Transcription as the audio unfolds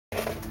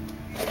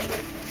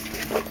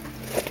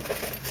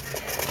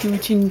2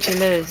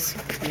 chinchillas,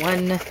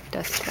 1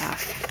 dust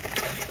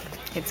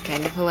bath. It's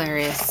kind of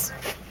hilarious.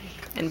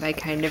 And by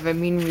kind of, I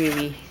mean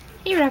really.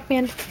 Hey,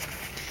 Rockband.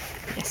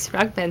 Yes,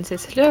 Rockband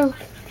says hello.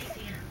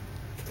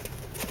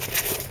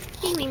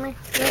 Hey, Lemur. You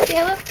want to say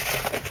hello?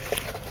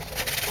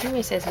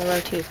 Lemur says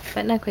hello too,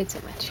 but not quite so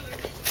much.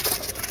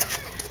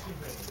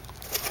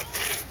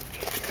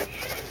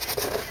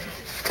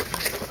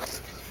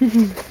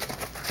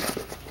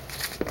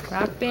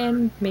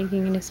 Rockband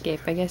making an escape.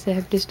 I guess I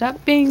have to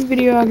stop being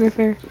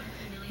videographer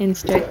and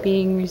start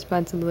being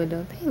responsible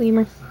adult. Hey,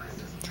 Lemur.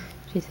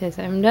 She says,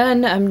 I'm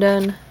done, I'm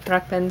done.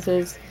 Rockband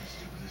says,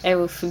 I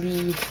will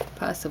flee,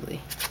 possibly.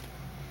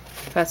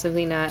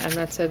 Possibly not. I'm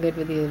not so good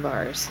with these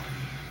bars.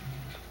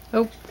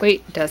 Oh,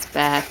 wait. Dust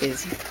bath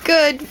is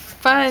good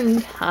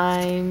fun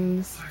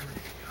times.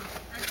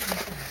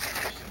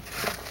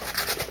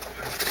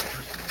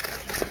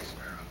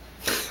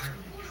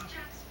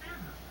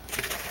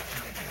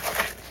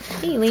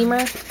 Hey,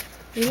 Lemur.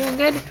 You doing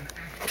good?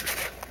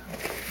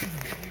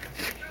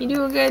 You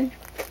doing good?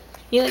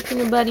 You like the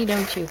new buddy,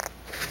 don't you?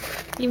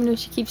 Even though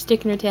she keeps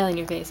sticking her tail in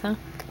your face, huh?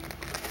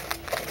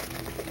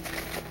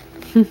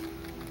 Isn't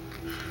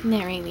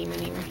that right,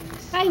 Lemur?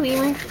 Hi,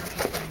 Lemur.